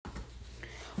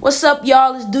What's up,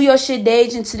 y'all? It's Do Your Shit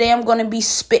Dage, and today I'm going to be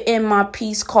spitting my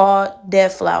piece called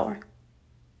Dead Flower.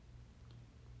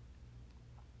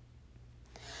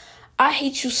 I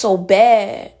hate you so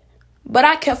bad, but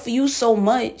I care for you so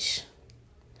much.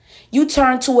 You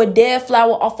turned to a dead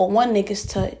flower off of one nigga's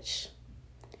touch.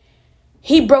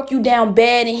 He broke you down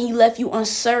bad and he left you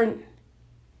uncertain.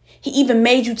 He even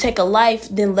made you take a life,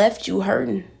 then left you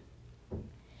hurting.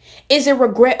 Is it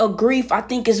regret or grief? I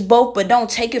think it's both, but don't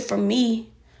take it from me.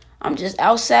 I'm just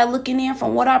outside looking in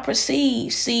from what I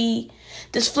perceive. See,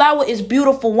 this flower is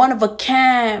beautiful, one of a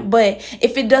kind, but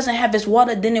if it doesn't have its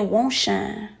water, then it won't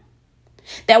shine.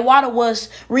 That water was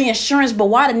reinsurance, but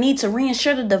water needs to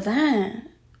reinsure the divine.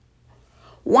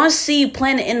 One seed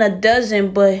planted in a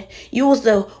dozen, but you was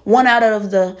the one out of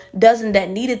the dozen that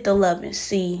needed the loving.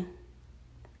 See,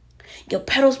 your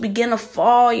petals began to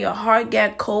fall, your heart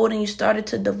got cold, and you started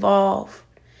to devolve.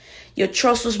 Your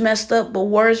trust was messed up, but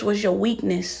words was your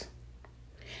weakness.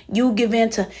 You give in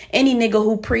to any nigga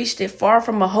who preached it, far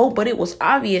from a hope, but it was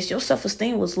obvious your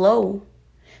self-esteem was low.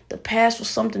 The past was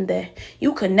something that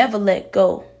you could never let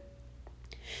go.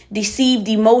 Deceived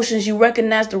emotions, you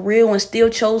recognized the real and still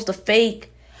chose the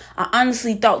fake. I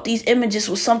honestly thought these images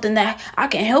was something that I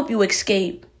can help you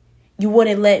escape. You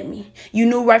wouldn't let me. You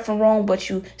knew right from wrong, but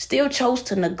you still chose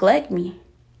to neglect me.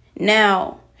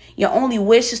 Now, your only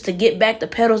wish is to get back the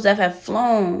petals that have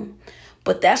flown.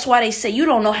 But that's why they say you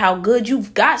don't know how good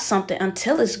you've got something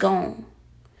until it's gone.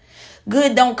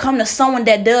 Good don't come to someone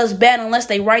that does bad unless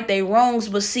they right their wrongs.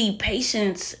 But see,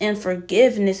 patience and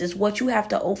forgiveness is what you have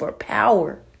to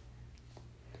overpower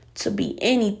to be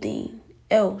anything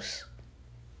else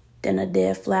than a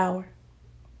dead flower.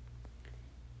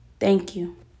 Thank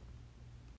you.